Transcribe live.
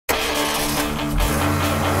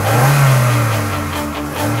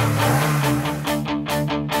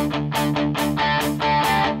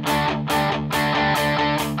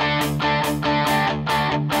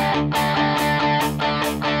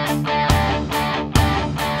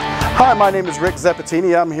Hi, my name is Rick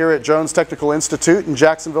Zeppetini. I'm here at Jones Technical Institute in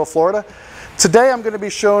Jacksonville, Florida. Today I'm going to be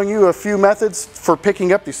showing you a few methods for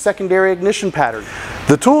picking up the secondary ignition pattern.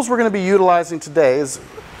 The tools we're going to be utilizing today is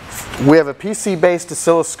we have a PC-based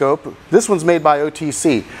oscilloscope. This one's made by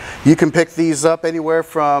OTC. You can pick these up anywhere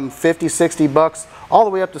from 50, 60 bucks all the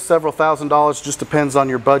way up to several $1,000s. Just depends on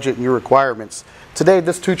your budget and your requirements. Today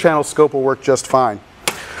this 2-channel scope will work just fine.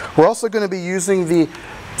 We're also going to be using the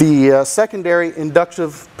secondary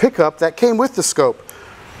inductive pickup that came with the scope.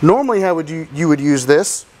 Normally how would you would use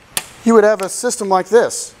this? You would have a system like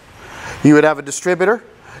this. You would have a distributor,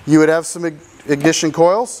 you would have some ignition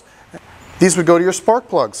coils. These would go to your spark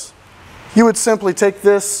plugs. You would simply take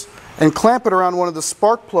this and clamp it around one of the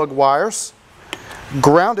spark plug wires,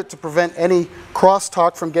 ground it to prevent any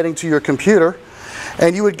crosstalk from getting to your computer,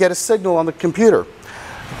 and you would get a signal on the computer.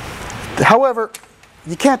 However,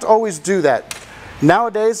 you can't always do that.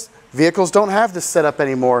 Nowadays, vehicles don't have this setup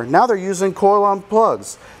anymore. Now they're using coil-on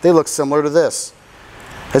plugs. They look similar to this.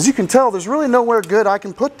 As you can tell, there's really nowhere good I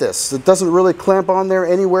can put this. It doesn't really clamp on there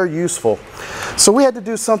anywhere useful. So we had to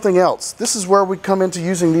do something else. This is where we come into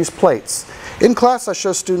using these plates. In class, I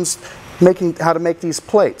show students how to make these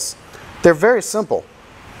plates. They're very simple.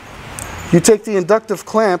 You take the inductive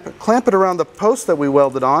clamp it around the post that we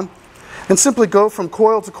welded on, and simply go from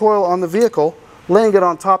coil to coil on the vehicle, laying it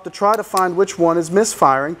on top to try to find which one is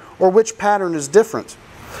misfiring or which pattern is different.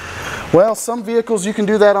 Well, some vehicles you can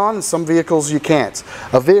do that on and some vehicles you can't.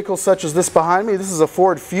 A vehicle such as this behind me, this is a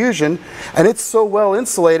Ford Fusion, and it's so well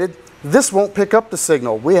insulated, this won't pick up the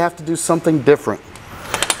signal. We have to do something different.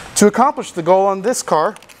 To accomplish the goal on this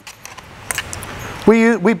car,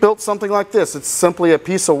 we built something like this. It's simply a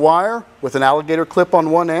piece of wire with an alligator clip on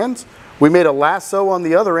one end. We made a lasso on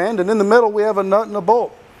the other end, and in the middle we have a nut and a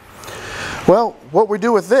bolt. Well, what we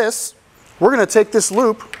do with this, we're going to take this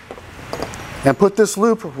loop and put this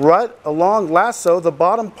loop right along lasso the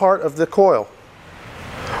bottom part of the coil.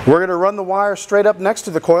 We're going to run the wire straight up next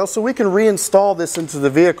to the coil so we can reinstall this into the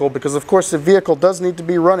vehicle, because of course the vehicle does need to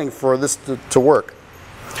be running for this to work.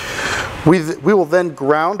 We will then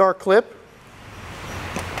ground our clip.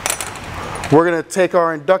 We're going to take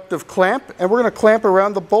our inductive clamp and we're going to clamp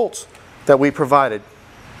around the bolt that we provided.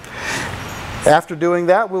 After doing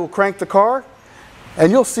that, we will crank the car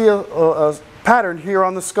and you'll see a pattern here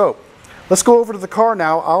on the scope. Let's go over to the car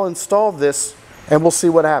now. I'll install this and we'll see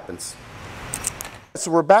what happens.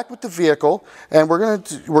 So we're back with the vehicle and we're going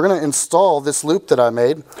to install this loop that I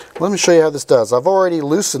made. Let me show you how this does. I've already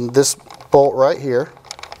loosened this bolt right here.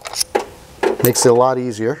 Makes it a lot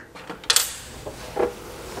easier.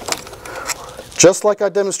 Just like I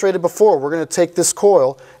demonstrated before, we're going to take this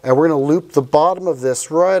coil and we're going to loop the bottom of this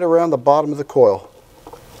right around the bottom of the coil.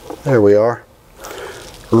 There we are.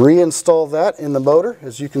 Reinstall that in the motor,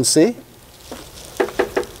 as you can see.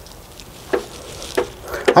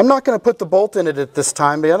 I'm not going to put the bolt in it at this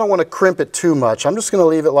time, but I don't want to crimp it too much. I'm just going to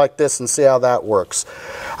leave it like this and see how that works.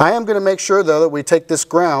 I am going to make sure though that we take this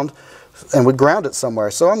ground and we ground it somewhere.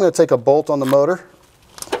 So I'm going to take a bolt on the motor,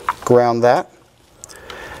 ground that.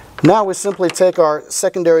 Now we simply take our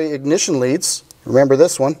secondary ignition leads. Remember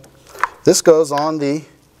this one. This goes on the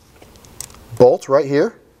bolt right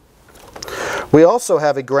here. We also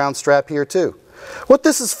have a ground strap here too. What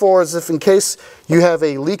this is for is if in case you have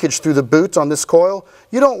a leakage through the boot on this coil,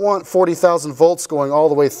 you don't want 40,000 volts going all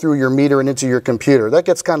the way through your meter and into your computer. That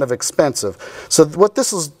gets kind of expensive. So what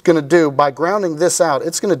this is going to do, by grounding this out,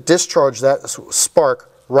 it's going to discharge that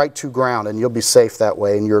spark right to ground, and you'll be safe that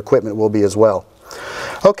way, and your equipment will be as well.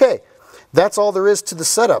 Okay, that's all there is to the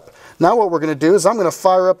setup. Now what we're going to do is I'm going to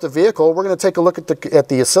fire up the vehicle. We're going to take a look at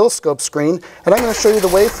the oscilloscope screen, and I'm going to show you the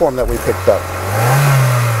waveform that we picked up.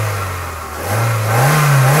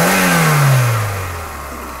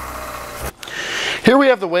 Here we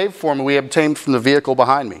have the waveform we obtained from the vehicle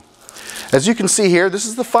behind me. As you can see here, this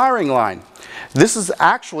is the firing line. This is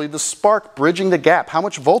actually the spark bridging the gap, how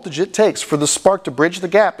much voltage it takes for the spark to bridge the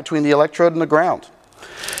gap between the electrode and the ground.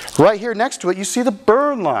 Right here next to it, you see the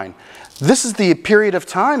burn line. This is the period of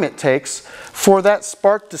time it takes for that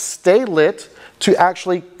spark to stay lit to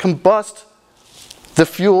actually combust the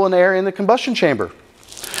fuel and air in the combustion chamber.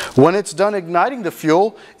 When it's done igniting the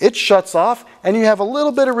fuel, it shuts off and you have a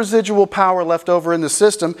little bit of residual power left over in the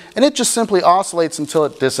system, and it just simply oscillates until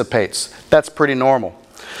it dissipates. That's pretty normal.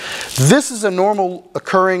 This is a normal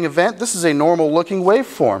occurring event. This is a normal looking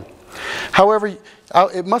waveform. However,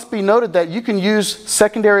 it must be noted that you can use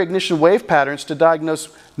secondary ignition wave patterns to diagnose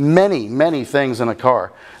many things in a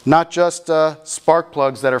car. Not just spark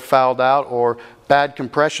plugs that are fouled out or bad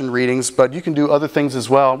compression readings, but you can do other things as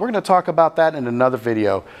well. We're going to talk about that in another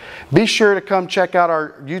video. Be sure to come check out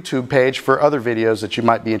our YouTube page for other videos that you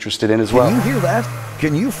might be interested in as well. Can you hear that?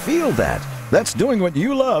 Can you feel that? That's doing what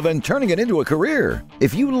you love and turning it into a career.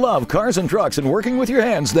 If you love cars and trucks and working with your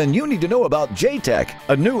hands, then you need to know about J-Tech,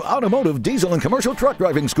 a new automotive, diesel, and commercial truck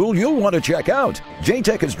driving school you'll want to check out.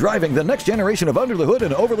 J-Tech is driving the next generation of under-the-hood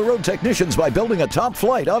and over-the-road technicians by building a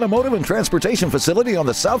top-flight automotive and transportation facility on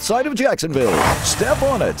the south side of Jacksonville. Step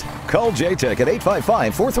on it. Call J-Tech at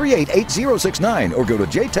 855-438-8069 or go to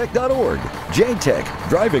jtech.org. J-Tech,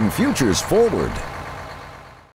 driving futures forward.